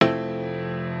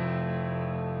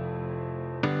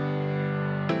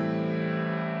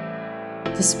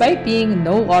Despite being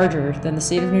no larger than the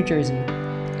state of New Jersey,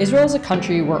 Israel is a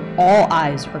country where all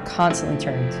eyes are constantly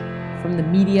turned. From the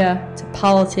media to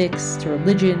politics to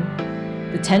religion,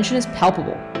 the tension is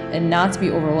palpable and not to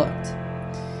be overlooked.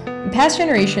 In past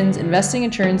generations, investing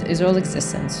insurance Israel's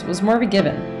existence was more of a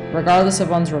given, regardless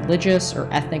of one's religious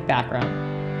or ethnic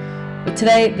background. But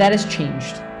today, that has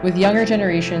changed, with younger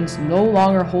generations no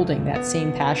longer holding that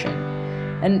same passion,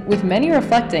 and with many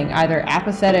reflecting either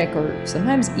apathetic or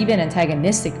sometimes even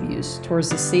antagonistic views towards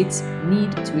the state's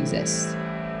need to exist.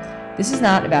 This is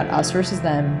not about us versus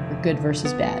them or good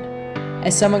versus bad.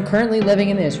 As someone currently living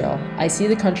in Israel, I see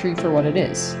the country for what it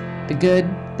is: the good,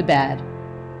 the bad,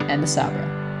 and the Sabra,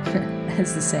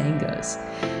 as the saying goes.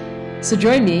 So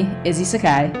join me, Izzy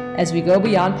Sakai, as we go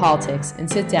beyond politics and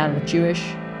sit down with Jewish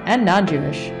and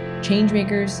non-Jewish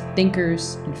changemakers,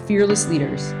 thinkers, and fearless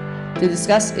leaders to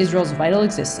discuss Israel's vital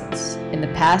existence in the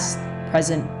past,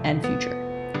 present, and future.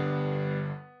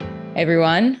 Hey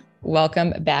everyone,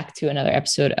 welcome back to another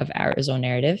episode of Our Israel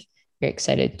Narrative. Very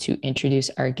excited to introduce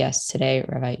our guest today,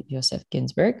 Rabbi Yosef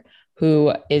Ginsberg,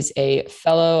 who is a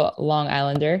fellow Long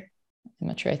Islander. I'm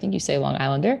not sure, I think you say Long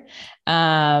Islander,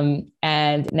 and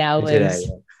now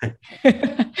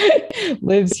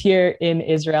lives here in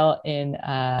Israel in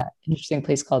an interesting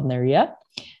place called Nariya.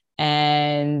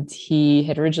 And he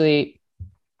had originally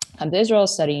come to Israel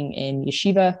studying in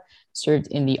yeshiva, served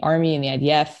in the army in the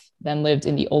IDF, then lived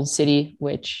in the Old City,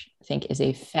 which I think is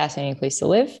a fascinating place to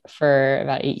live, for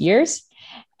about 8 years.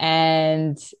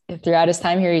 And throughout his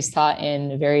time here, he's taught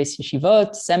in various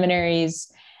yeshivot,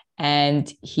 seminaries,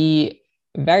 and he,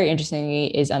 very interestingly,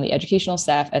 is on the educational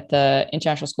staff at the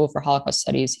International School for Holocaust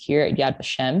Studies here at Yad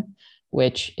Vashem,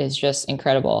 which is just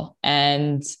incredible.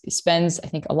 And he spends, I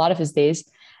think, a lot of his days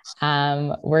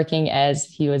working as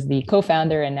he was the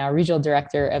co-founder and now regional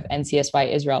director of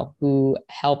NCSY Israel,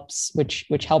 which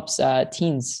helps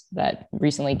teens that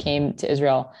recently came to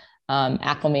Israel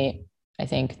acclimate, I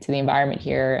think, to the environment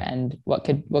here and what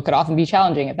could often be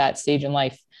challenging at that stage in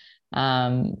life,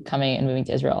 coming and moving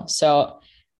to Israel. So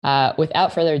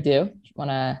without further ado, I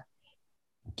want to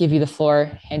give you the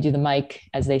floor, hand you the mic,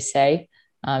 as they say.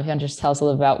 If you want to just tell us a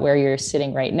little about where you're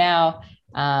sitting right now,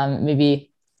 maybe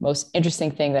most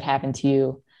interesting thing that happened to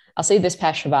you. I'll say this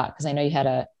past Shabbat, because I know you had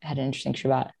an interesting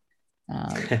Shabbat.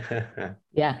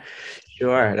 Yeah.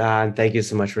 Sure. And thank you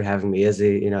so much for having me,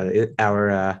 Izzy.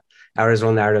 Our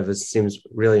Israel narrative seems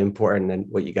really important, and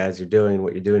what you guys are doing,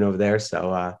 what you're doing over there.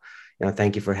 So,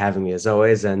 thank you for having me as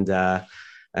always. And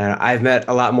I've met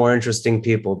a lot more interesting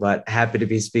people, but happy to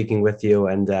be speaking with you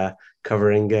and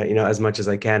covering, as much as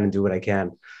I can and do what I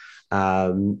can.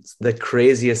 The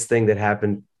craziest thing that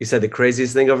happened, you said the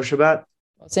craziest thing over Shabbat?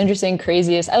 It's interesting,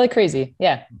 craziest. I like crazy.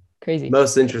 Yeah, crazy.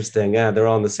 Most interesting. Yeah, they're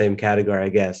all in the same category, I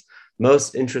guess.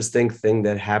 Most interesting thing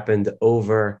that happened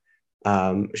over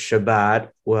Shabbat.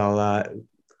 Well,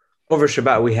 over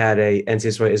Shabbat, we had a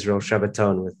NCSY Israel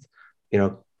Shabbaton with,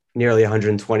 nearly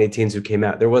 120 teens who came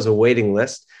out. There was a waiting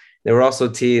list. There were also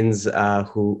teens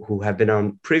who have been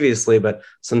on previously, but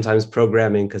sometimes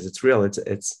programming, because it's real,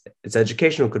 it's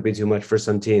educational, could be too much for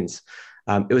some teens.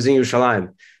 It was in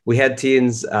Yerushalayim. We had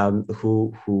teens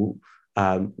who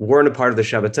weren't a part of the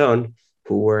Shabbaton,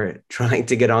 who were trying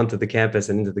to get onto the campus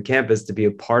and into the campus to be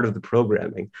a part of the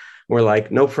programming. We're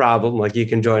like, no problem, like you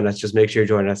can join us, just make sure you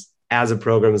join us as a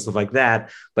program and stuff like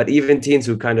that. But even teens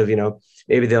who kind of,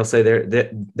 maybe they'll say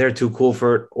they're too cool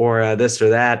for it, or this or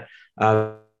that,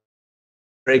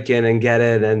 break in and get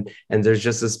it, and there's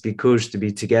just this bikush to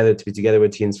be together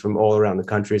with teens from all around the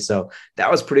country. So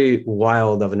that was pretty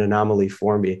wild of an anomaly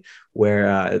for me,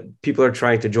 where people are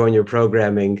trying to join your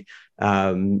programming,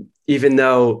 even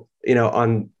though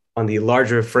on the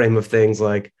larger frame of things,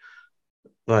 like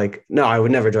no, I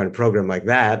would never join a program like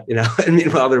that, and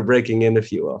meanwhile they're breaking in,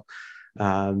 if you will.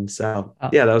 So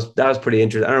yeah, that was pretty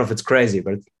interesting. I don't know if it's crazy,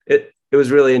 but it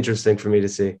was really interesting for me to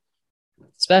see.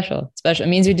 Special. It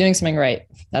means you're doing something right.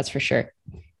 That's for sure.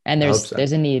 And there's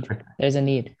a need. There's a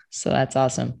need. So that's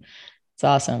awesome. It's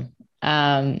awesome.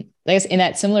 I guess in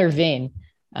that similar vein,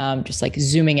 just like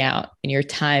zooming out in your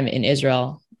time in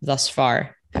Israel thus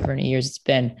far, however many years it's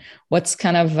been, what's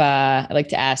kind of, I'd like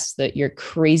to ask that your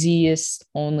craziest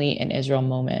only in Israel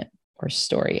moment or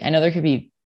story? I know there could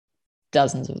be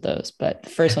dozens of those, but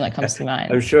the first one that comes to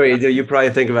mind. I'm sure you do. You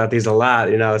probably think about these a lot,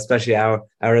 especially our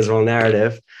Israel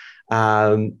narrative.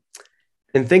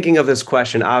 In thinking of this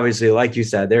question, obviously, like you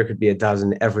said, there could be a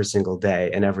dozen every single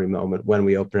day and every moment when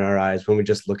we open our eyes, when we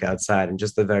just look outside, and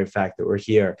just the very fact that we're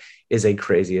here is a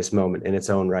craziest moment in its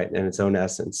own right and in its own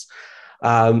essence.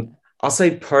 I'll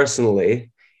say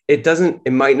personally,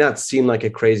 it might not seem like a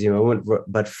crazy moment,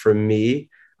 but for me,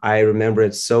 I remember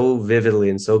it so vividly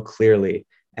and so clearly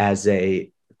as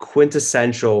a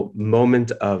quintessential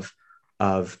moment of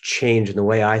change in the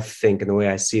way I think and the way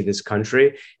I see this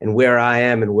country and where I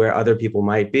am and where other people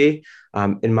might be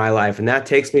in my life. And that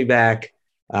takes me back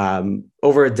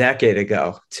over a decade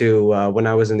ago to when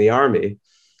I was in the Army.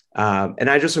 And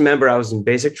I just remember I was in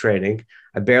basic training.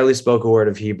 I barely spoke a word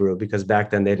of Hebrew because back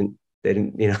then they didn't,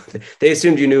 they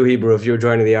assumed you knew Hebrew if you were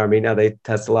joining the Army. Now they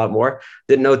test a lot more,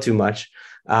 didn't know too much.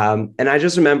 And I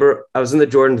just remember I was in the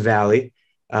Jordan Valley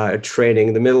training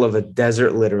in the middle of a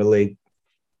desert, literally.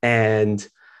 And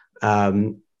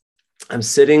I'm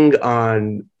sitting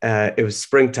on, it was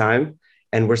springtime,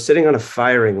 and we're sitting on a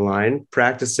firing line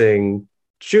practicing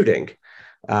shooting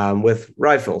with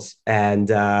rifles. And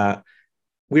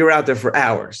we were out there for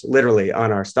hours, literally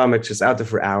on our stomachs, just out there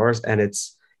for hours. And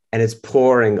it's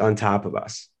pouring on top of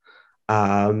us.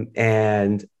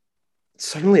 And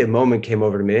suddenly a moment came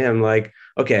over to me. I'm like,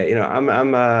 okay, I'm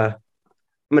a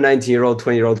 19-year-old,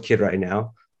 20-year-old kid right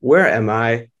now. Where am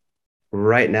I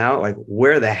right now? Like,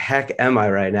 where the heck am I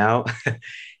right now?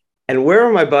 And where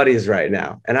are my buddies right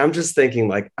now? And I'm just thinking,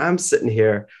 like, I'm sitting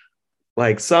here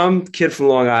like some kid from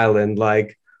Long Island,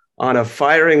 like on a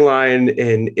firing line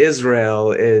in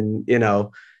Israel, in,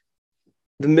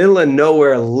 the middle of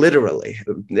nowhere, literally.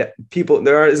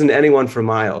 There isn't anyone for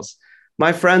miles.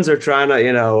 My friends are trying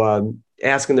to,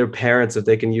 asking their parents if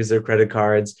they can use their credit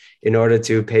cards in order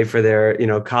to pay for their,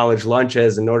 college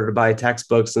lunches, in order to buy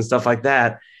textbooks and stuff like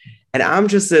that. And I'm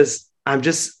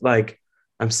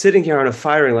sitting here on a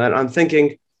firing line. I'm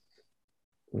thinking,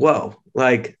 whoa,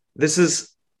 like, this is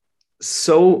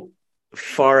so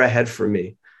far ahead for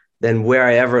me than where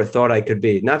I ever thought I could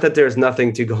be. Not that there's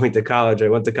nothing to going to college. I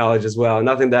went to college as well.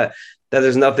 Nothing that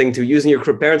there's nothing to using your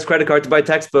parents' credit card to buy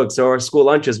textbooks or school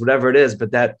lunches, whatever it is.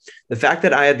 But that the fact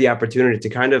that I had the opportunity to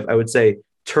kind of, I would say,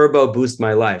 turbo boost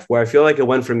my life, where I feel like it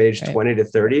went from age 20 to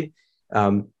 30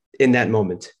 in that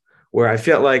moment, where I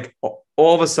felt like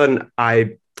all of a sudden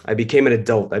I became an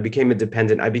adult. I became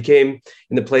independent. I became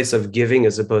in the place of giving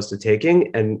as opposed to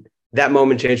taking. And that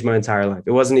moment changed my entire life.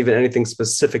 It wasn't even anything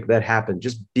specific that happened.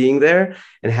 Just being there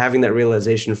and having that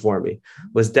realization for me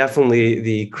was definitely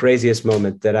the craziest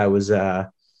moment that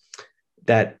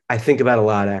that I think about a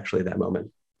lot, actually, that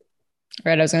moment.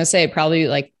 Right. I was going to say, it probably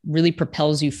like really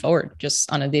propels you forward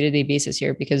just on a day-to-day basis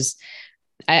here, because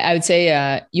I would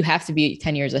say you have to be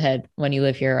 10 years ahead when you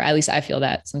live here. Or at least I feel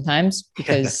that sometimes,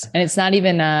 because, and it's not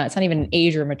even an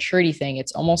age or maturity thing.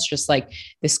 It's almost just like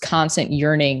this constant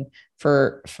yearning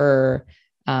for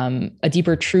a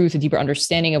deeper truth, a deeper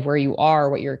understanding of where you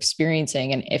are, what you're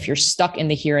experiencing. And if you're stuck in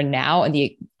the here and now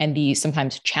and the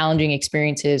sometimes challenging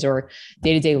experiences or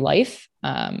day-to-day life,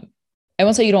 I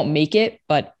won't say you don't make it,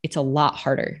 but it's a lot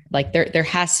harder. Like there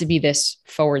has to be this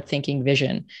forward thinking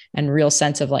vision and real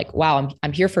sense of like, wow,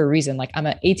 I'm here for a reason. Like I'm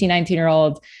an 18,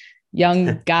 19-year-old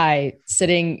young guy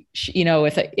sitting,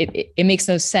 with it makes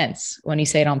no sense when you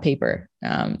say it on paper.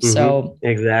 So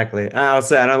exactly. I'll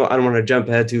say, I don't want to jump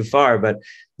ahead too far, but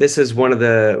this is one of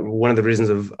the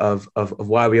reasons of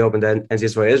why we opened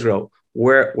NCSY Israel.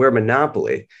 We're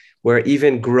monopoly, where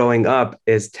even growing up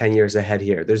is 10 years ahead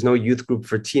here. There's no youth group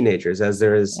for teenagers as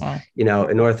there is, in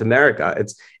North America.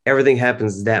 It's everything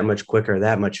happens that much quicker,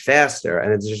 that much faster.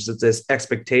 And it's just this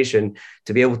expectation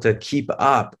to be able to keep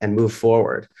up and move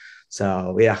forward.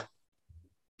 So, yeah.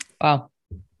 Wow.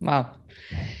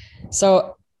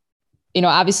 So,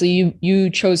 obviously you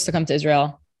chose to come to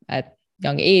Israel at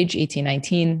young age, 18,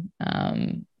 19,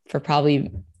 for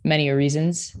probably many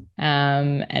reasons.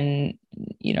 And,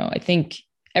 I think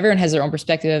everyone has their own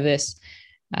perspective of this.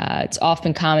 It's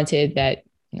often commented that,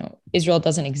 Israel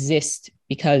doesn't exist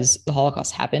because the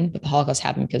Holocaust happened, but the Holocaust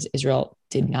happened because Israel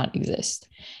did not exist.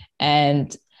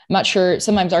 And I'm not sure,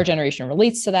 sometimes our generation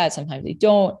relates to that, sometimes they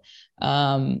don't.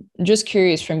 Just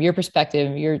curious from your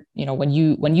perspective, when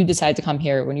you decided to come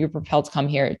here, when you were propelled to come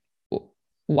here,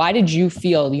 why did you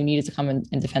feel you needed to come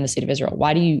and defend the state of Israel?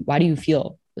 Why do you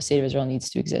feel the state of Israel needs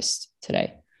to exist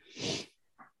today?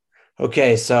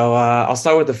 Okay, so I'll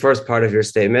start with the first part of your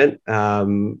statement,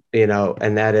 and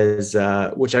that is,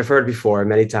 which I've heard before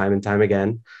many time and time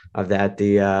again, of that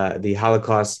the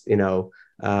Holocaust,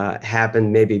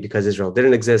 happened maybe because Israel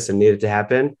didn't exist and needed to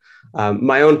happen.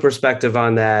 My own perspective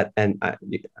on that, and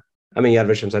I'm in Yad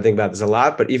Vashem, so I think about this a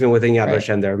lot, but even within Yad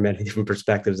Vashem, there are many different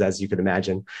perspectives, as you can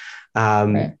imagine.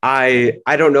 I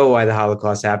don't know why the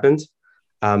Holocaust happened.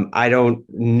 I don't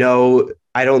know.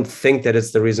 I don't think that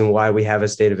it's the reason why we have a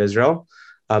state of Israel.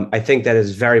 I think that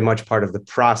is very much part of the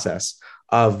process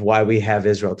of why we have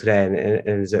Israel today,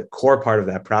 and is a core part of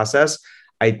that process.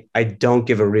 I don't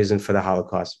give a reason for the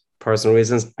Holocaust. personal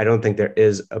reasons. I don't think there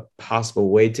is a possible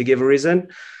way to give a reason.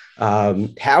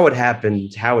 How it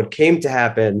happened, how it came to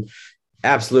happen,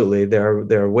 absolutely, there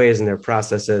are ways and there are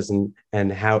processes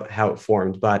and how it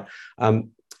formed. But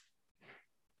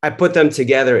I put them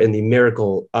together in the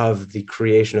miracle of the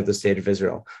creation of the state of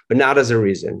Israel, but not as a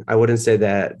reason. I wouldn't say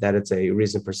that it's a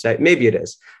reason per se. Maybe it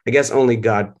is. I guess only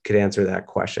God could answer that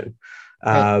question.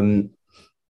 Right.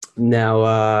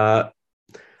 Now,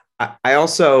 I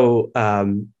also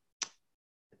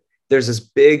there's this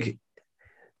big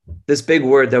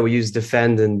word that we use,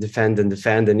 defend, and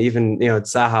even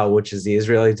Tzahal, which is the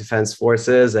Israeli Defense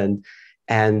Forces, and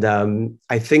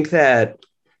I think that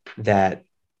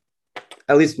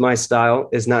at least my style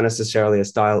is not necessarily a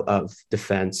style of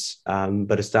defense,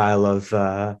 but a style of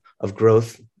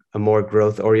growth, a more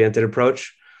growth-oriented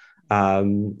approach.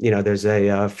 There's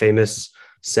a famous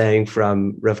saying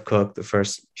from Rav Kook, the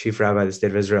first chief rabbi of the state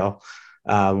of Israel,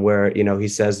 where he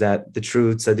says that the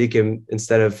true tzaddikim,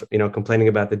 instead of complaining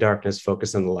about the darkness,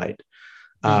 focus on the light.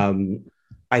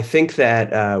 I think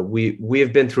that we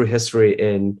have been through history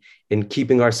in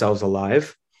keeping ourselves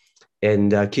alive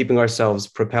and keeping ourselves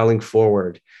propelling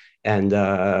forward, and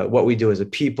what we do as a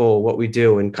people, what we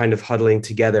do, and kind of huddling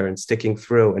together and sticking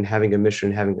through and having a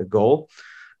mission, having a goal.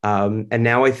 And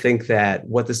now I think that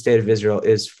what the state of Israel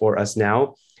is for us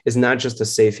now is not just a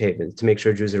safe haven to make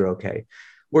sure Jews are okay.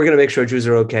 We're going to make sure Jews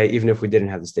are okay, even if we didn't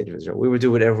have the state of Israel. We would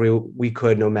do whatever we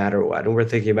could, no matter what. And we're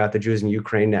thinking about the Jews in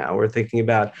Ukraine now. We're thinking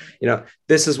about,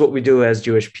 this is what we do as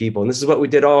Jewish people. And this is what we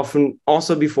did often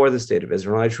also before the state of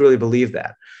Israel. I truly believe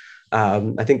that.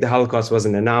 I think the Holocaust was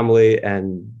an anomaly,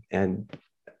 and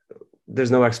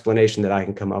there's no explanation that I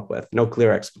can come up with, no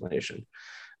clear explanation.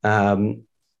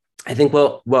 I think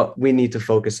what we need to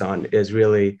focus on is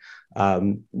really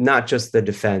not just the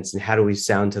defense and how do we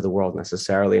sound to the world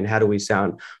necessarily, and how do we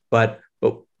sound, but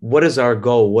what is our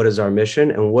goal? What is our mission?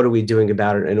 And what are we doing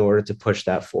about it in order to push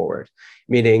that forward?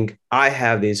 Meaning, I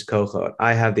have these kochot,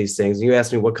 I have these things. And you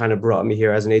asked me what kind of brought me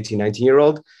here as an 18,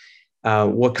 19-year-old.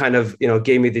 What kind of,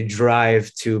 gave me the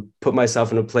drive to put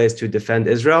myself in a place to defend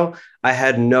Israel? I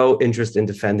had no interest in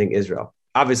defending Israel.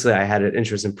 Obviously, I had an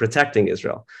interest in protecting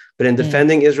Israel, but in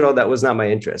defending Israel, that was not my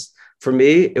interest. For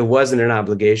me, it wasn't an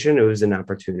obligation; it was an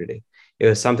opportunity. It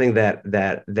was something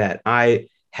that I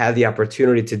had the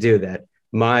opportunity to do. That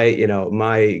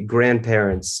my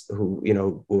grandparents,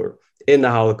 who were in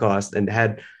the Holocaust and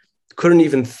couldn't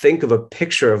even think of a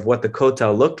picture of what the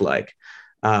Kotel looked like,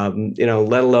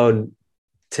 let alone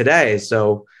today.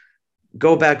 So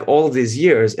go back all of these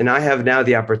years, and I have now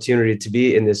the opportunity to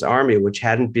be in this army, which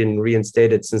hadn't been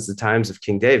reinstated since the times of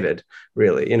King David,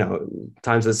 really,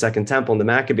 times of the Second Temple and the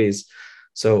Maccabees.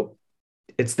 So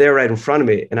it's there right in front of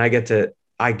me, and I get to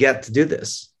do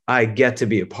this. I get to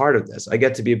be a part of this. I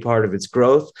get to be a part of its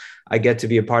growth. I get to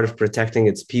be a part of protecting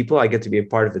its people. I get to be a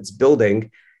part of its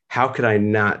building. How could I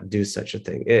not do such a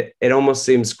thing? It almost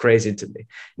seems crazy to me.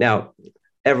 Now,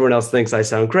 everyone else thinks I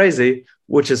sound crazy,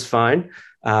 which is fine.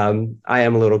 I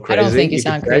am a little crazy. I don't think you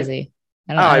sound crazy.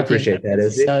 I appreciate that,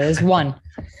 Izzy. So there's one.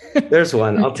 There's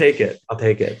one. I'll take it.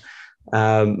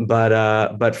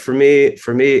 But for me,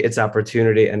 it's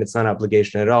opportunity, and it's not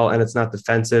obligation at all. And it's not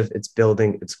defensive. It's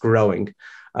building. It's growing.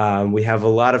 We have a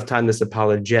lot of time, this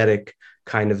apologetic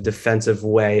kind of defensive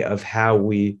way of how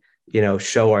we,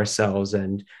 show ourselves.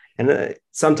 And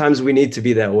sometimes we need to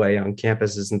be that way on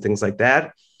campuses and things like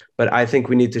that. But I think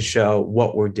we need to show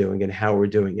what we're doing and how we're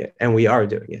doing it. And we are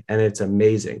doing it. And it's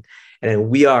amazing. And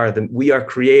we are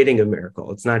creating a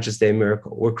miracle. It's not just a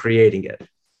miracle. We're creating it.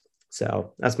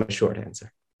 So that's my short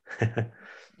answer.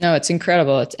 No, it's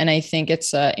incredible. And I think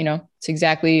it's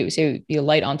exactly, say, be a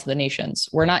light onto the nations.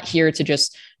 We're not here to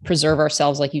just preserve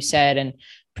ourselves, like you said, and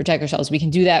protect ourselves. We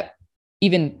can do that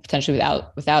even potentially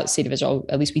without state of Israel.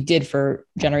 At least we did for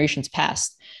generations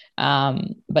past.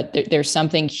 But there's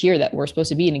something here that we're supposed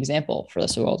to be an example for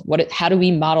this world. How do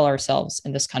we model ourselves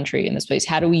in this country, in this place?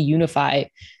 How do we unify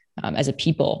as a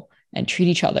people and treat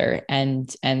each other?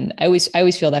 And I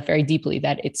always feel that very deeply,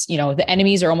 that it's, the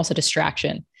enemies are almost a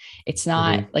distraction. It's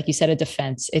not, like you said, a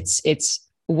defense. It's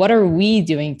what are we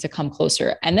doing to come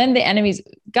closer? And then the enemies,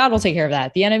 God will take care of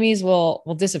that. The enemies will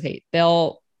dissipate.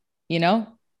 They'll,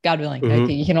 God willing,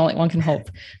 one can hope,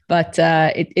 but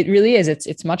it really is.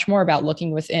 It's much more about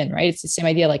looking within, right? It's the same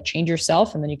idea, like change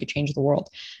yourself, and then you could change the world.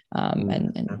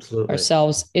 And absolutely.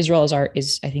 Ourselves, Israel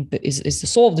is I think is the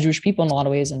soul of the Jewish people in a lot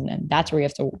of ways, and that's where we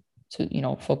have to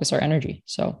focus our energy.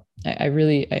 So I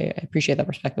appreciate that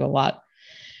perspective a lot.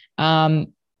 In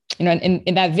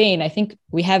that vein, I think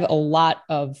we have a lot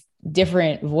of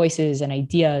different voices and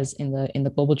ideas in the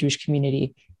global Jewish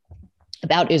community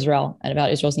about Israel and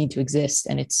about Israel's need to exist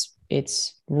and its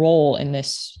its role in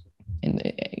this, in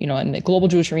the, in the global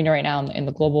Jewish arena right now, in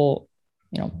the global,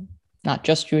 not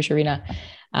just Jewish arena.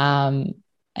 And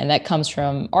that comes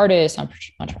from artists,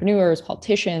 entrepreneurs,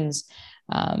 politicians,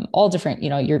 all different,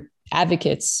 your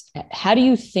advocates. How do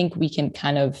you think we can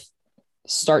kind of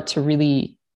start to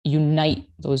really unite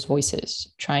those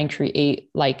voices, try and create,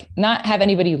 like, not have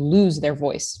anybody lose their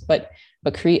voice, but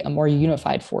create a more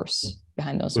unified force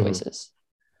behind those voices?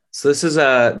 So this is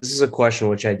a question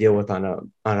which I deal with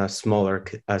on a smaller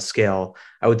scale.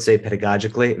 I would say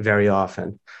pedagogically very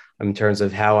often, in terms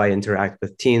of how I interact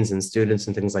with teens and students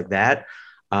and things like that.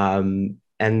 And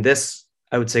this,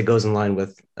 I would say, goes in line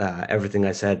with everything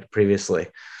I said previously.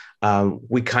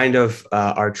 We kind of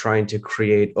are trying to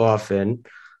create often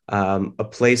a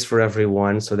place for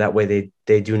everyone, so that way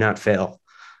they do not fail.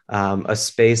 A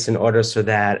space in order so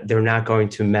that they're not going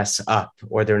to mess up,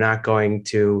 or they're not going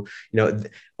to,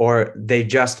 or they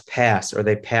just pass, or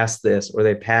they pass this, or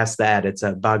they pass that. It's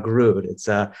a bagrut, it's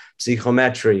a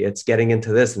psychometry, it's getting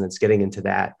into this and it's getting into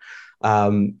that.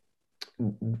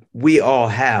 We all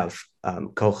have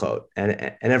kochot,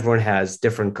 and everyone has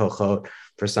different kochot.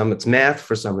 For some, it's math.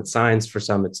 For some, it's science. For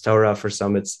some, it's Torah. For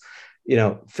some, it's,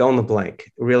 fill in the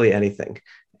blank, really anything.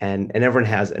 And everyone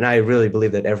has, and I really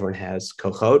believe that everyone has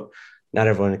kochot. Not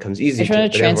everyone, it comes easy. I'm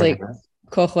trying to translate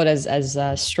kochot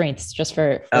as strengths, just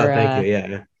for thank you.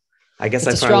 Yeah. I guess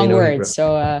it's a strong word.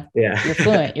 So yeah,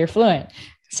 you're fluent.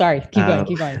 Sorry, keep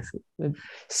going.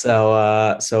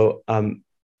 So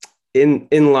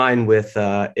in line with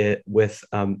I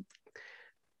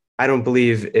don't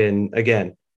believe in,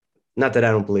 again, not that I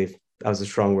don't believe, that was a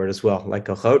strong word as well, like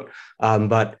kochot,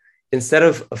 but instead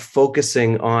of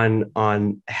focusing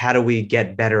on how do we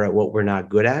get better at what we're not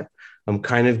good at, I'm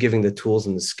kind of giving the tools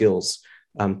and the skills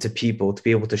to people to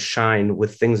be able to shine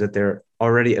with things that they're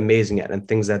already amazing at and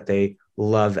things that they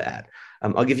love at.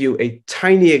 I'll give you a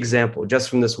tiny example just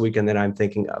from this weekend that I'm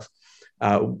thinking of.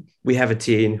 We have a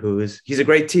teen he's a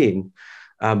great teen,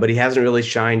 but he hasn't really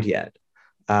shined yet.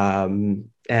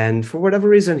 And for whatever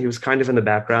reason, he was kind of in the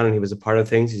background and he was a part of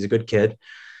things. He's a good kid.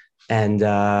 And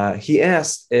he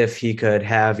asked if he could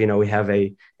have, we have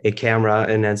a camera,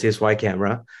 an NCSY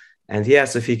camera. And he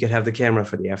asked if he could have the camera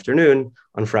for the afternoon,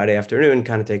 on Friday afternoon,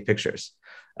 kind of take pictures.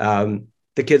 The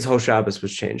kid's whole Shabbos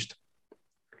was changed.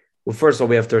 Well, first of all,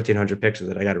 we have 1,300 pictures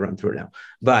that I got to run through now.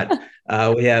 But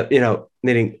we have,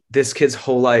 meaning this kid's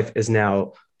whole life is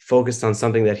now focused on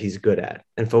something that he's good at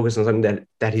and focused on something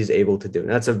that he's able to do. And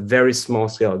that's a very small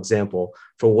scale example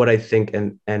for what I think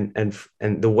and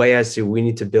the way I see we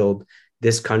need to build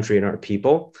this country and our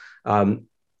people.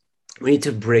 We need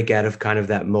to break out of kind of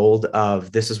that mold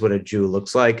of this is what a Jew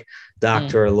looks like,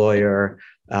 doctor, lawyer,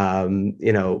 fill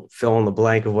in the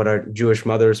blank of what our Jewish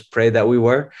mothers prayed that we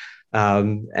were.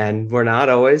 And we're not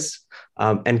always,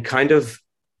 and kind of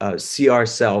see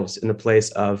ourselves in the place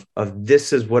of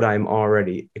this is what I'm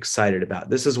already excited about.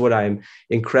 This is what I'm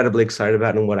incredibly excited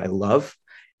about and what I love.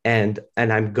 And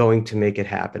I'm going to make it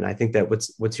happen. I think that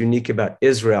what's unique about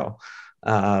Israel,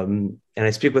 and I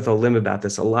speak with Olim about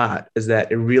this a lot, is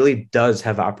that it really does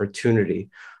have opportunity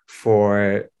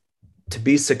to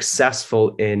be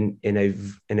successful in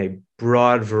a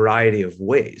broad variety of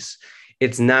ways.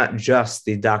 It's not just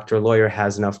the doctor, lawyer,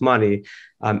 has enough money,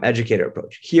 educator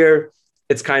approach. Here,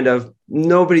 it's kind of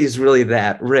nobody's really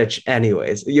that rich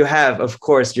anyways. You have, of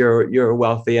course, you're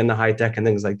wealthy and the high tech and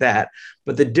things like that.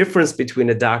 But the difference between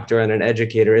a doctor and an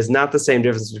educator is not the same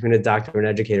difference between a doctor and an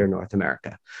educator in North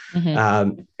America.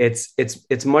 Mm-hmm.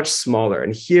 It's much smaller.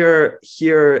 And here,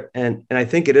 and I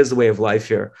think it is the way of life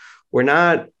here.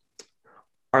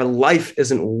 Our life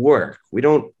isn't work. We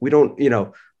don't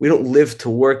live to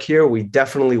work here. We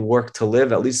definitely work to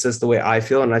live. At least that's the way I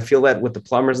feel. And I feel that with the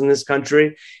plumbers in this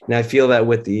country. And I feel that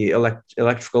with the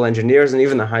electrical engineers and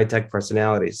even the high-tech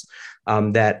personalities,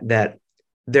 that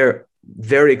they're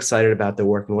very excited about their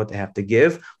work and what they have to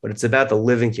give, but it's about the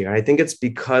living here. And I think it's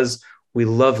because we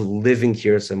love living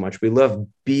here so much. We love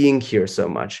being here so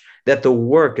much that the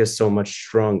work is so much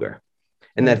stronger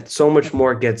and that so much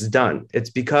more gets done. It's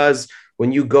because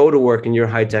when you go to work in your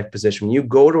high-tech position, when you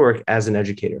go to work as an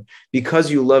educator, because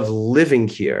you love living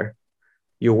here,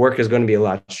 your work is going to be a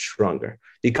lot stronger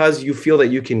because you feel that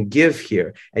you can give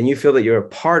here and you feel that you're a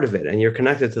part of it and you're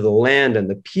connected to the land and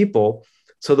the people.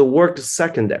 So the work is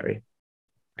secondary.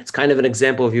 It's kind of an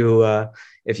example of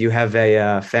if you have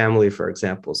a family, for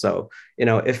example. So,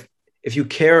 if you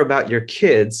care about your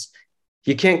kids,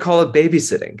 you can't call it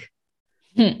babysitting.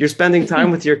 You're spending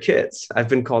time with your kids. I've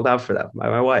been called out for that by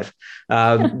my wife,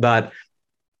 but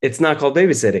it's not called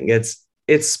babysitting.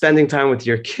 It's spending time with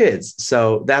your kids.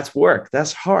 So that's work.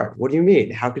 That's hard. What do you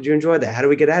mean? How could you enjoy that? How do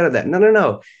we get out of that?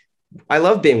 No. I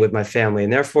love being with my family,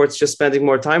 and therefore it's just spending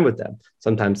more time with them.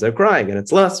 Sometimes they're crying and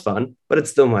it's less fun, but it's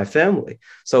still my family.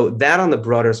 So that on the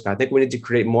broader scale, I think we need to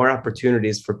create more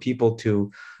opportunities for people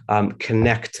to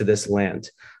connect to this land.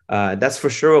 That's for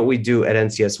sure what we do at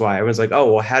NCSY. Everyone's like,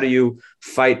 oh, well, how do you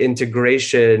fight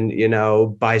integration,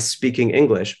 by speaking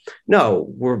English? No,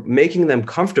 we're making them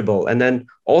comfortable. And then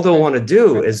all they'll want to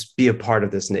do is be a part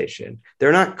of this nation.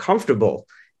 They're not comfortable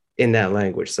in that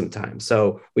language sometimes.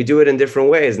 So we do it in different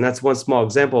ways. And that's one small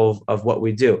example of what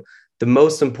we do. The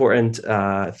most important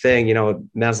thing,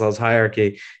 Maslow's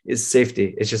hierarchy is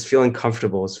safety. It's just feeling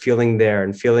comfortable. It's feeling there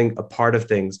and feeling a part of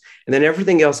things. And then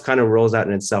everything else kind of rolls out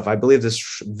in itself. I believe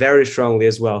this very strongly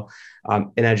as well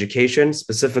in education,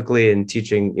 specifically in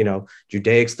teaching,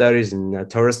 Judaic studies and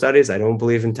Torah studies. I don't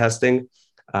believe in testing.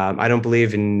 I don't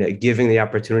believe in giving the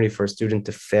opportunity for a student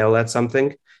to fail at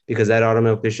something, because that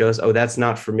automatically shows, oh, that's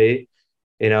not for me.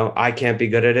 I can't be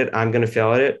good at it. I'm going to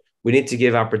fail at it. We need to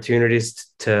give opportunities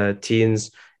to teens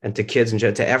and to kids and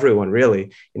to everyone,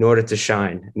 really, in order to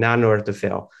shine, not in order to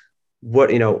fail.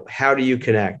 How do you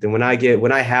connect? And when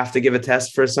I have to give a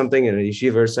test for something in a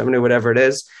yeshiva or seminary, whatever it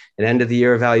is, an end of the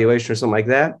year evaluation or something like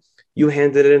that, you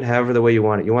hand it in however the way you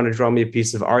want it. You want to draw me a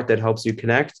piece of art that helps you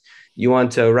connect. You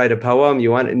want to write a poem.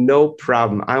 No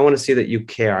problem. I want to see that you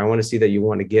care. I want to see that you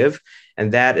want to give.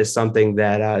 And that is something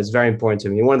that is very important to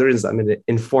me. One of the reasons I'm in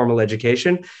informal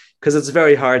education, because it's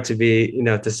very hard to be,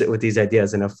 to sit with these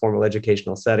ideas in a formal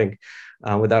educational setting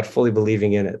without fully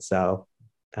believing in it. So,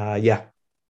 yeah,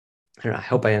 I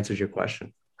hope I answered your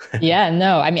question. Yeah,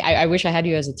 no, I mean, I wish I had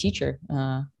you as a teacher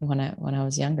when I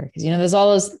was younger, because there's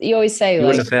all those, you always say, you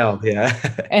like, wouldn't have failed, yeah.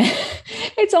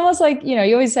 It's almost like, you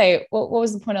always say, what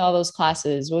was the point of all those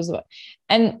classes?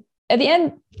 And at the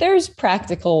end, there's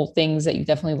practical things that you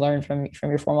definitely learn from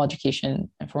your formal education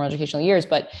and formal educational years,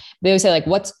 but they always say, like,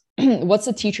 what's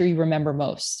the teacher you remember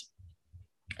most?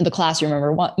 The class you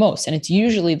remember most, and it's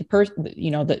usually the person,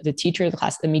 the teacher of the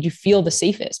class that made you feel the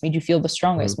safest, made you feel the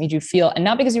strongest, made you feel, and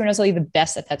not because you were necessarily the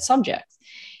best at that subject.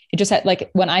 It just had, like,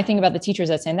 when I think about the teachers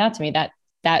that saying that to me,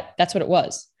 that's what it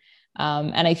was.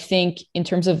 And I think in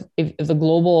terms of the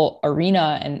global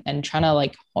arena and trying to,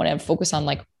 like, want to focus on,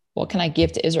 like, what can I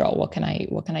give to Israel? What can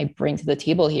I bring to the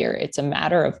table here? It's a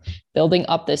matter of building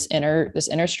up this inner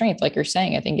strength, like you're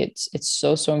saying. I think it's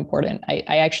so important.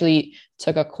 I actually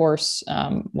took a course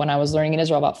when I was learning in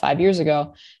Israel about 5 years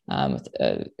ago.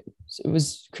 It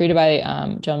was created by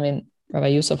a gentleman, Rabbi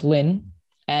Yosef,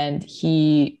 and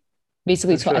he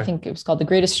basically taught, I think it was called The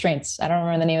Greatest Strengths. I don't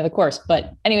remember the name of the course,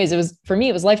 but anyways, for me,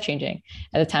 it was life-changing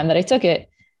at the time that I took it.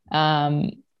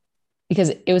 Because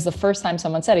it was the first time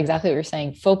someone said exactly what you're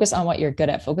saying. Focus on what you're good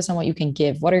at. Focus on what you can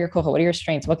give. What are your koha? What are your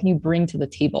strengths? What can you bring to the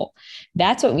table?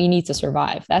 That's what we need to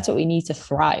survive. That's what we need to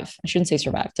thrive. I shouldn't say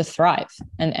survive, to thrive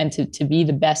and to be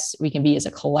the best we can be as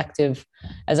a collective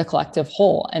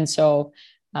whole. And so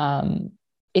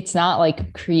it's not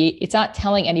like it's not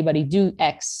telling anybody do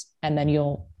X and then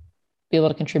you'll be able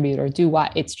to contribute, or do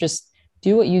Y. It's just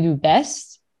do what you do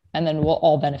best, and then we'll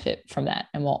all benefit from that,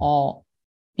 and we'll all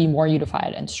be more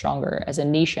unified and stronger as a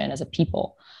nation, as a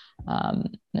people.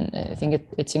 And I think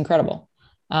it's incredible.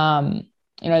 Another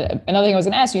thing I was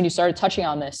going to ask you, and you started touching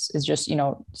on this, is just,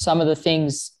 some of the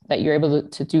things that you're able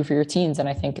to do for your teens. And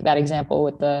I think that example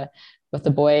with the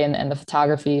boy and the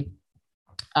photography,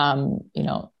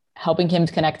 helping him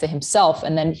to connect to himself,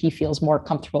 and then he feels more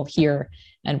comfortable here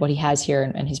and what he has here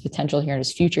and his potential here and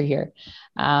his future here.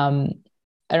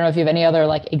 I don't know if you have any other,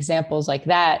 like, examples like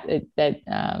that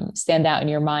stand out in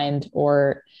your mind,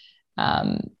 or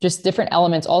just different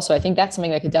elements. Also, I think that's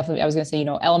something that could definitely, I was going to say,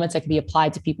 elements that could be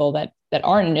applied to people that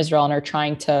aren't in Israel and are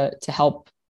trying to help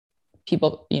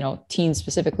people, teens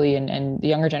specifically, and the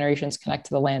younger generations connect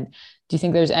to the land. Do you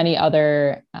think there's any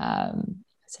other,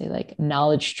 say, like,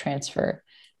 knowledge transfer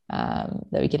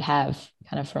that we could have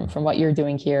kind of from what you're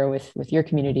doing here with your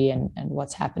community and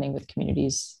what's happening with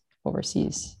communities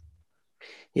overseas?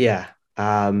 Yeah.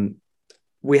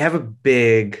 We have a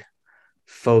big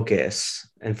focus,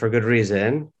 and for good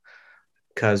reason,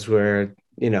 because we're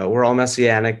all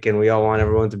messianic and we all want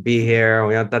everyone to be here. And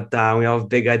we all have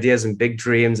big ideas and big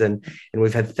dreams. And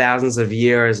we've had thousands of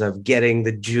years of getting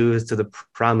the Jews to the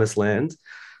promised land.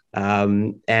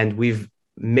 And we've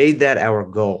made that our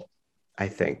goal, I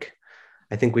think.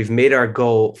 I think we've made our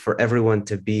goal for everyone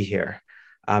to be here.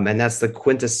 And that's the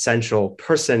quintessential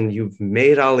person. You've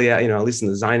made Aliyah, at least in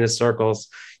the Zionist circles,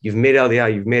 you've made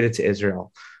Aliyah, you've made it to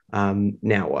Israel.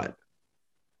 Now what?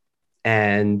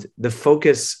 And the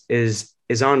focus is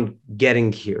on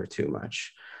getting here too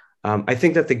much. I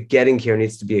think that the getting here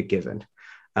needs to be a given,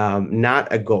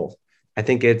 not a goal. I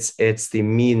think it's the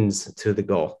means to the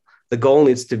goal. the goal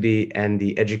needs to be, and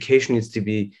the education needs to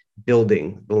be,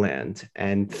 building the land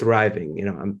and thriving.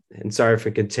 And sorry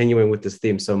for continuing with this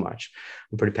theme so much.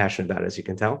 I'm pretty passionate about it, as you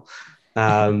can tell.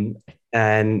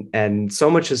 And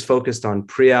so much is focused on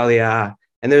pre-Aliyah,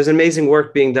 and there's amazing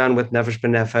work being done with Nefesh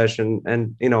B'Nefesh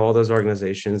and all those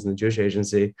organizations and the Jewish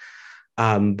Agency.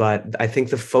 But I think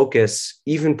the focus,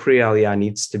 even pre-Aliyah,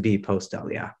 needs to be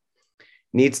post-Aliyah.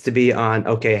 Needs to be on,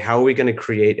 okay, how are we going to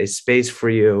create a space for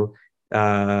you?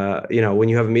 When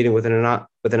you have a meeting with an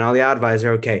Aliyah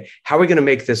advisor, okay, how are we going to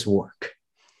make this work?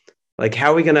 Like,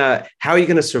 how are you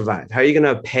going to survive? How are you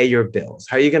going to pay your bills?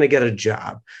 How are you going to get a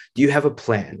job? Do you have a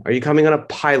plan? Are you coming on a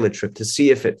pilot trip to see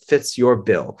if it fits your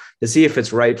bill, to see if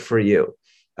it's right for you?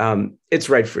 It's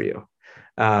right for you.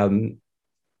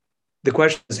 The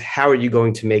question is, how are you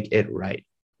going to make it right?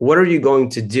 What are you going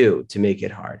to do to make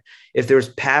it hard? If there's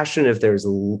passion, if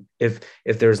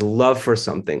there's love for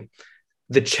something,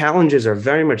 the challenges are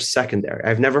very much secondary.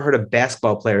 I've never heard a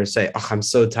basketball player say, "Oh, I'm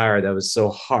so tired. That was so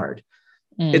hard."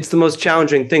 It's the most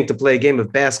challenging thing to play a game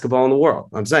of basketball in the world.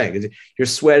 I'm saying you're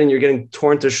sweating, you're getting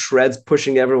torn to shreds,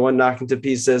 pushing everyone, knocking to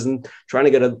pieces, and trying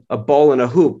to get a ball in a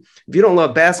hoop. If you don't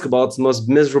love basketball, it's the most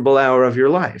miserable hour of your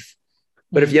life.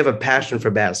 But if you have a passion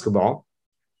for basketball,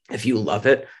 if you love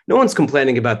it, no one's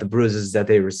complaining about the bruises that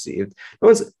they received.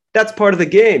 That's part of the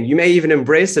game. You may even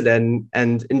embrace it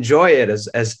and enjoy it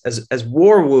as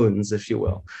war wounds, if you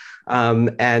will.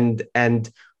 And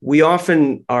we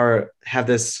often have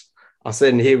this, I'll say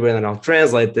it in Hebrew and then I'll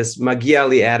translate, this magia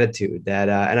li attitude that,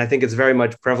 and I think it's very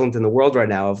much prevalent in the world right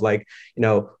now, of like,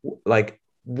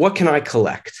 what can I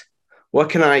collect? What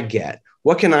can I get?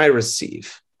 What can I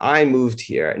receive? I moved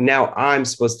here. Now I'm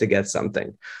supposed to get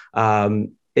something.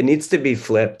 It needs to be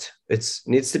flipped. It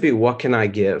needs to be, what can I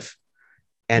give?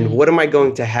 And what am I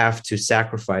going to have to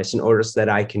sacrifice in order so that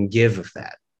I can give of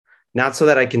that? Not so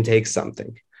that I can take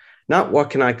something. Not what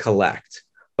can I collect,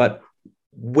 but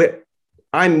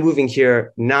I'm moving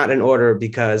here not in order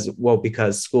because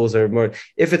schools are more,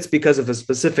 if it's because of a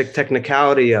specific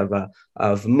technicality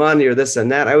of money or this and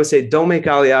that, I would say don't make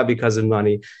Aliyah because of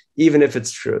money, even if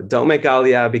it's true. Don't make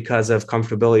Aliyah because of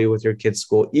comfortability with your kid's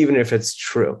school, even if it's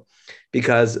true.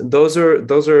 Because those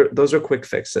are quick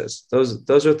fixes.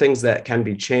 Those are things that can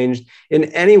be changed in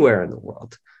anywhere in the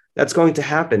world. That's going to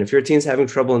happen. If your teen's having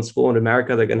trouble in school in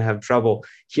America, they're going to have trouble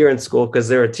here in school because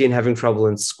they're a teen having trouble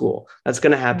in school. That's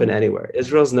going to happen anywhere.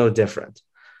 Israel's no different.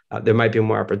 There might be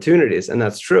more opportunities, and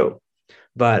that's true.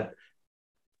 But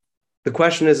the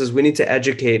question is we need to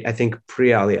educate, I think,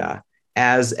 pre-Aliyah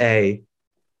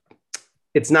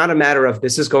it's not a matter of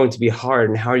this is going to be hard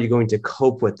and how are you going to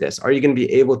cope with this? Are you going to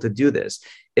be able to do this?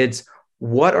 It's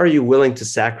what are you willing to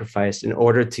sacrifice in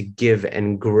order to give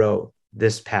and grow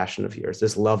this passion of yours,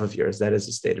 this love of yours, that is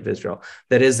the state of Israel,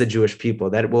 that is the Jewish people,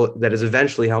 that is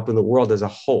eventually helping the world as a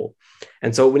whole.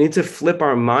 And so we need to flip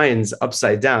our minds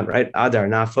upside down, right? Adar,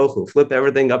 nafochu, flip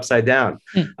everything upside down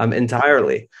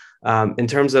entirely, in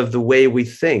terms of the way we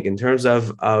think, in terms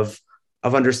of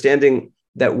understanding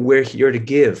that we're here to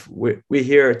give. We're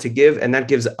here to give, and that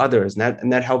gives others,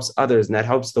 and that helps others, and that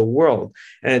helps the world.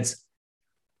 And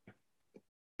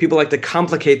people like to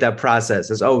complicate that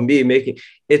process as,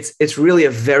 it's really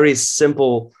a very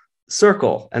simple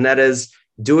circle. And that is,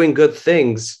 doing good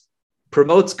things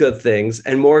promotes good things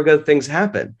and more good things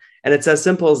happen. And it's as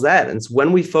simple as that. And it's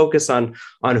when we focus on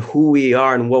who we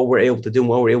are and what we're able to do and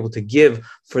what we're able to give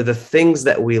for the things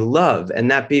that we love,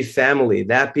 and that be family,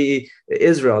 that be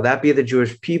Israel, that be the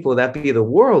Jewish people, that be the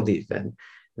world even,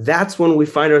 that's when we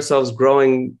find ourselves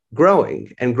growing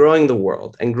the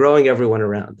world and growing everyone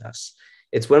around us.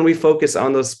 It's when we focus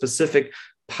on those specific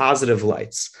positive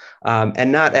lights,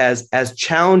 and not as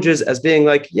challenges, as being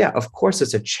like, yeah, of course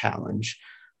it's a challenge,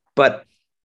 but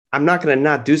I'm not going to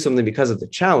not do something because of the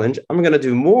challenge. I'm going to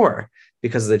do more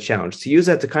because of the challenge, to use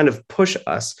that to kind of push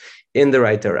us in the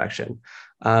right direction.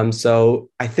 So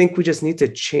I think we just need to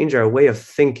change our way of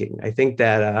thinking. I think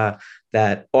that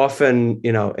often,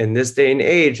 in this day and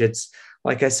age, it's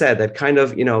like I said, that kind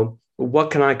of,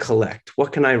 what can I collect?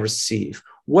 What can I receive?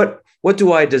 What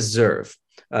do I deserve?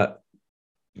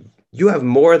 You have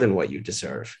more than what you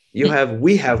deserve.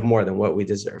 We have more than what we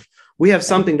deserve. We have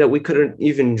something that we couldn't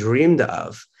even dreamed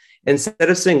of. Instead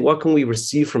of saying, what can we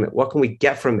receive from it? What can we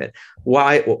get from it?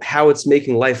 How it's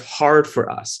making life hard for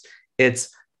us. It's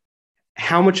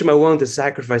how much am I willing to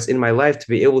sacrifice in my life to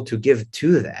be able to give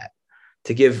to that,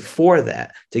 to give for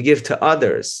that, to give to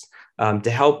others, to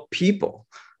help people.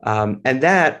 And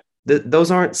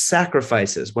those aren't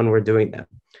sacrifices when we're doing them.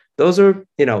 Those are,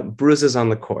 bruises on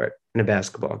the court in a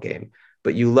basketball game,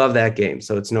 but you love that game.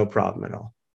 So it's no problem at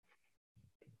all.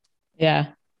 Yeah.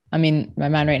 I mean, my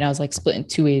mind right now is like split in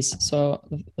two ways. So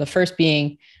the first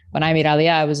being when I made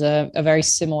Aliyah, it was a very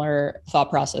similar thought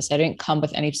process. I didn't come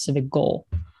with any specific goal.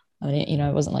 I didn't,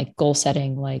 it wasn't like goal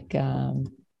setting, like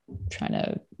trying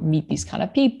to meet these kind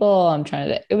of people.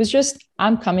 It was just,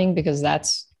 I'm coming because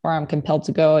that's where I'm compelled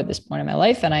to go at this point in my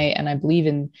life. And I believe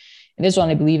in Israel,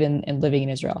 and I believe in living in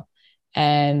Israel.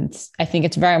 And I think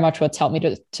it's very much what's helped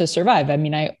me to survive. I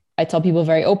mean, I tell people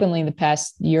very openly in the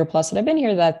past year plus that I've been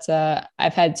here that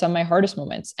I've had some of my hardest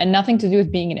moments, and nothing to do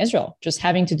with being in Israel, just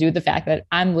having to do with the fact that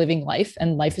I'm living life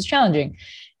and life is challenging.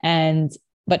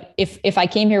 But if I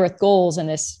came here with goals and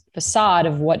this facade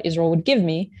of what Israel would give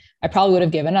me, I probably would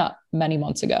have given up many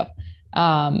months ago.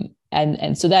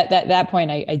 And so that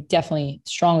point, I definitely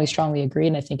strongly agree.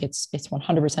 And I think it's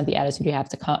 100% the attitude you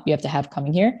have to have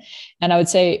coming here. And I would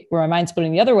say where my mind's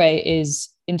splitting the other way is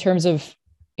in terms of,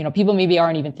 people maybe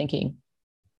aren't even thinking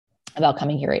about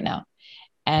coming here right now.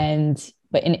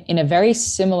 But in a very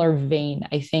similar vein,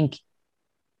 I think,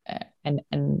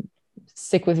 and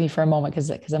stick with me for a moment,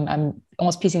 because I'm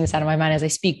almost piecing this out of my mind as I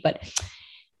speak, but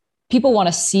people want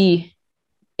to see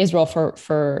Israel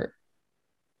for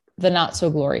the not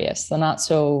so glorious, the not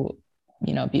so,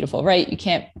 beautiful, right? You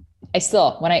can't,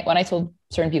 when I told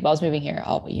certain people I was moving here,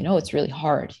 but it's really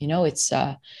hard. It's,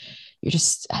 you're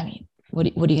just, I mean, what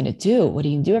are you going to do? What are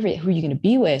you going to do? Who are you going to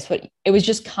be with? It was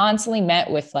just constantly met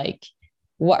with like,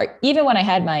 even when I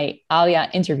had my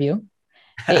Aliyah interview,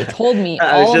 they told me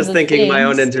I was just thinking things. My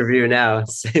own interview now.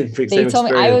 Same they told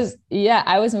experience. me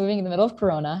I was moving in the middle of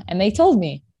Corona, and they told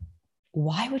me,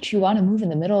 why would you want to move in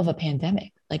the middle of a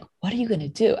pandemic? Like, what are you going to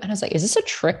do? And I was like, is this a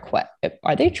trick? What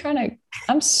are they trying to,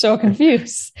 I'm so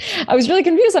confused. I was really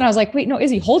confused. And I was like, wait, no,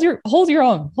 Izzy, hold your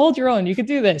own. You could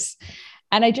do this.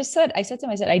 And I said to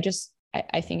him,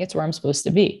 I think it's where I'm supposed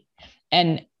to be.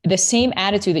 And the same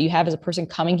attitude that you have as a person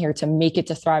coming here to make it,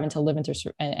 to thrive and to live and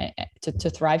to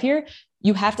thrive here,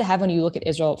 you have to have when you look at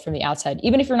Israel from the outside,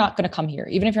 even if you're not going to come here,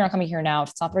 even if you're not coming here now, if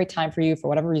it's not the right time for you, for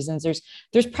whatever reasons,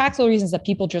 there's practical reasons that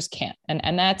people just can't.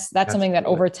 And that's something that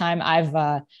over time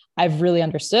I've really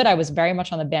understood. I was very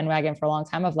much on the bandwagon for a long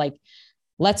time of like,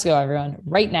 let's go everyone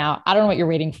right now. I don't know what you're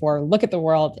waiting for. Look at the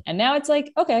world. And now it's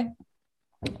like, okay,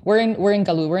 we're in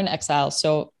Galut, we're in exile.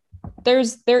 So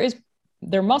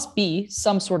there must be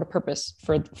some sort of purpose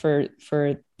for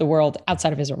the world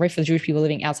outside of Israel, right? For the Jewish people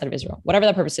living outside of Israel, whatever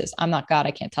that purpose is. I'm not God.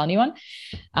 I can't tell anyone.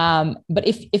 But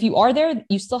if you are there,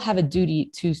 you still have a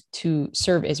duty to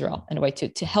serve Israel in a way,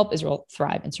 to help Israel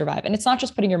thrive and survive. And it's not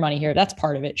just putting your money here. That's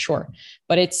part of it, sure.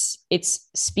 But it's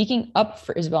speaking up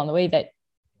for Israel in the way that,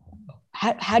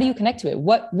 how do you connect to it?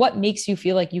 What makes you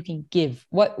feel like you can give?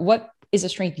 What is a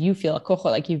strength you feel, a kocha,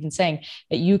 like you've been saying,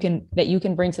 that you can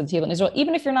bring to the table in Israel,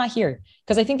 even if you're not here?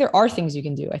 Because I think there are things you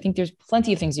can do. I think there's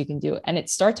plenty of things you can do. And it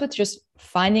starts with just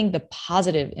finding the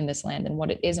positive in this land and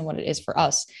what it is for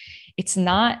us. It's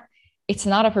not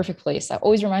a perfect place. I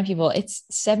always remind people it's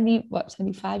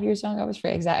 75 years young. I was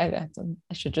very exact.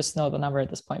 I should just know the number at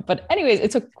this point. But anyways,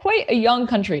 it's quite a young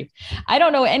country. I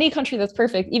don't know any country that's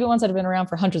perfect, even ones that have been around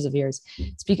for hundreds of years.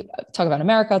 Talk about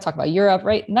America, talk about Europe,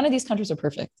 right? None of these countries are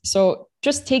perfect. So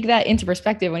just take that into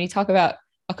perspective when you talk about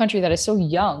a country that is so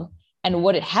young and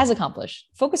what it has accomplished.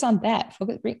 Focus on that.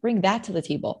 Bring that to the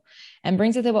table, and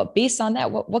bring to the table based on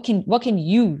that. What can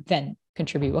you then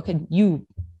contribute? What can you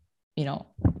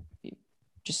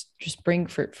just bring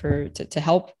to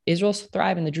help Israel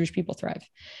thrive and the Jewish people thrive.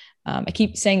 I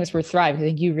keep saying this word thrive. I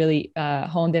think you really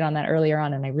honed in on that earlier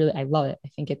on. And I love it. I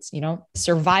think it's,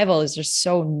 survival is just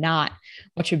so not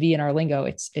what should be in our lingo.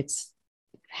 It's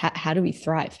how do we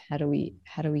thrive? How do we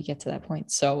get to that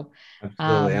point? So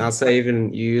absolutely. And I'll say,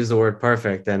 even you use the word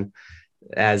perfect, and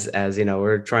as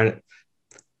we're trying to,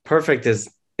 perfect is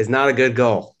not a good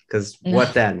goal. Because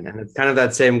what then? And it's kind of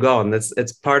that same goal. And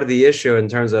it's part of the issue in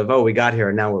terms of, we got here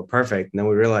and now we're perfect. And then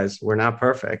we realize we're not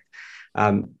perfect.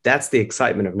 That's the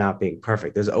excitement of not being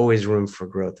perfect. There's always room for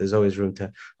growth. There's always room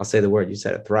to, I'll say the word, you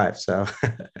said it, thrive. So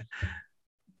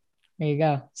there you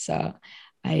go. So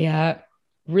I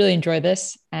really enjoy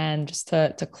this. And just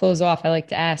to close off, I like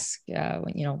to ask,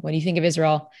 when you think of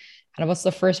Israel, kind of what's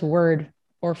the first word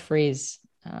or phrase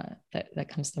that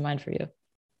comes to mind for you?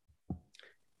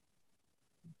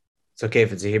 It's okay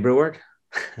if it's a Hebrew word.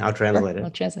 I'll translate it.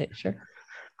 I'll translate, sure.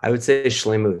 I would say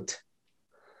shlemut.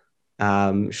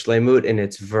 Shlemut in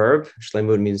its verb.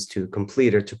 Shlemut means to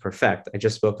complete or to perfect. I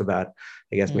just spoke about,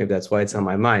 I guess maybe that's why it's on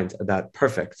my mind, about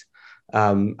perfect.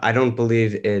 I don't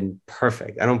believe in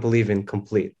perfect. I don't believe in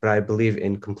complete, but I believe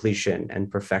in completion and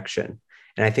perfection.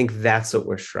 And I think that's what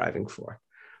we're striving for.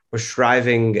 We're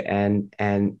striving, and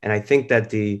I think that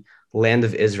the land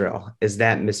of Israel is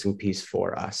that missing piece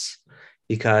for us.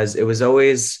 because it was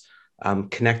always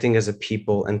connecting as a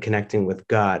people and connecting with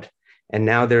God. And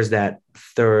now there's that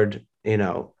third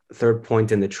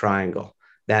point in the triangle,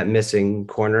 that missing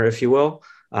corner, if you will,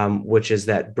 which is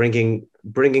that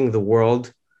bringing the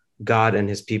world, God, and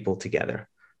his people together,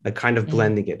 like kind of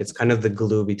blending it. It's kind of the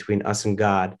glue between us and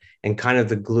God, and kind of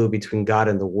the glue between God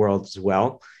and the world as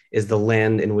well, is the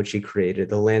land in which he created,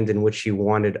 the land in which he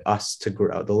wanted us to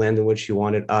grow, the land in which he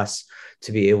wanted us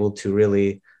to be able to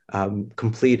really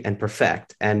complete and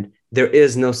perfect. And there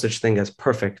is no such thing as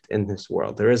perfect in this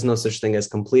world. There is no such thing as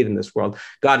complete in this world.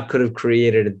 God could have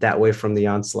created it that way from the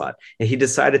onslaught, and he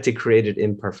decided to create it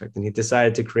imperfect, and he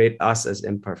decided to create us as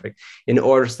imperfect in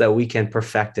order so that we can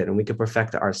perfect it and we can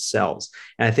perfect ourselves.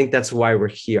 And I think that's why we're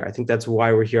here. I think that's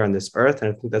why we're here on this earth. And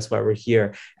I think that's why we're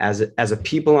here as a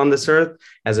people on this earth,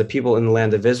 as a people in the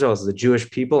land of Israel, as the Jewish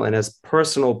people, and as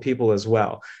personal people as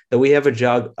well, that we have a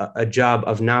job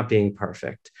of not being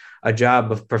perfect, a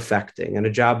job of perfecting, and a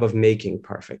job of making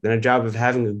perfect, and a job of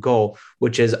having a goal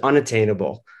which is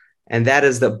unattainable. And that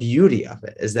is the beauty of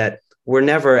it, is that we're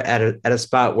never at a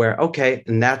spot where, okay,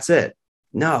 and that's it.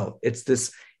 No, it's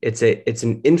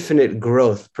an infinite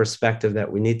growth perspective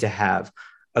that we need to have,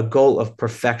 a goal of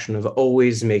perfection, of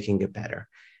always making it better.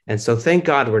 And so thank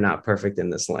God we're not perfect in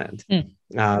this land.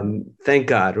 Thank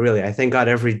God, really. I thank God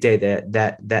every day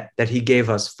that he gave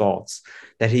us faults,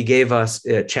 that he gave us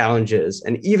challenges,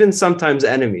 and even sometimes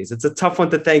enemies. It's a tough one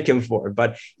to thank him for,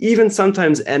 but even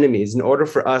sometimes enemies, in order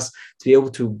for us to be able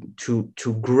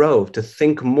to grow, to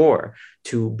think more,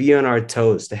 to be on our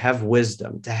toes, to have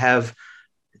wisdom, to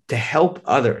help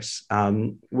others.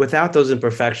 Without those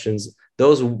imperfections,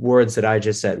 those words that I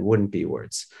just said wouldn't be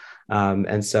words.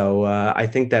 And so I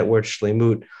think that word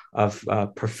shlemut, of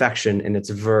perfection in its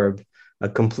verb, a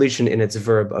completion in its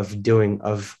verb of doing,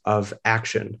 of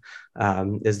action,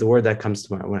 is the word that comes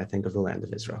to mind when I think of the land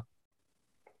of Israel.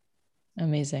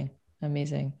 Amazing.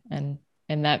 And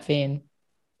in that vein,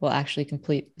 we'll actually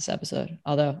complete this episode,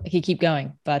 although I could keep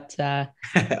going, but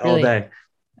really,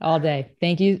 all day.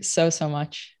 Thank you so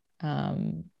much,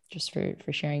 just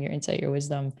for sharing your insight, your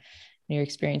wisdom, and your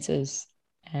experiences.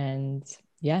 And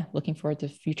yeah, looking forward to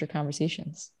future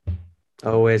conversations.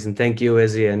 Always. And thank you,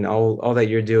 Izzy, and all that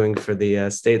you're doing for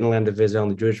the state and the land of Israel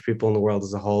and the Jewish people in the world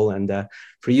as a whole. And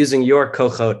for using your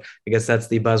kochot, I guess that's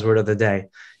the buzzword of the day.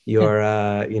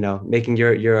 You're, making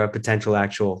your potential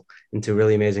actual into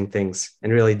really amazing things,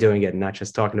 and really doing it and not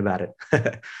just talking about it.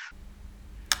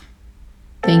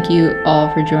 Thank you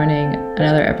all for joining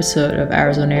another episode of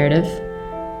Arizona Narrative.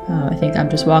 I think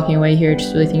I'm just walking away here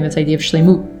just really thinking of this idea of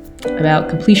shlemut, about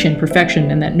completion,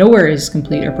 perfection, and that nowhere is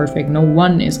complete or perfect. No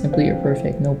one is complete or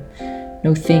perfect. No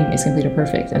thing is complete or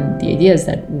perfect. And the idea is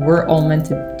that we're all meant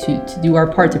to do our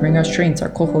part, to bring our strengths, our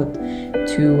kochot,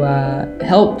 to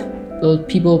help those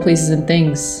people, places, and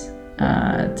things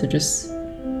to just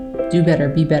do better,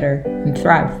 be better, and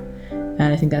thrive. And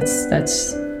I think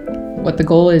that's what the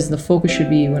goal is, the focus should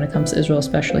be when it comes to Israel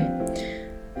especially.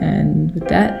 And with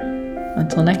that,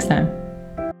 until next time.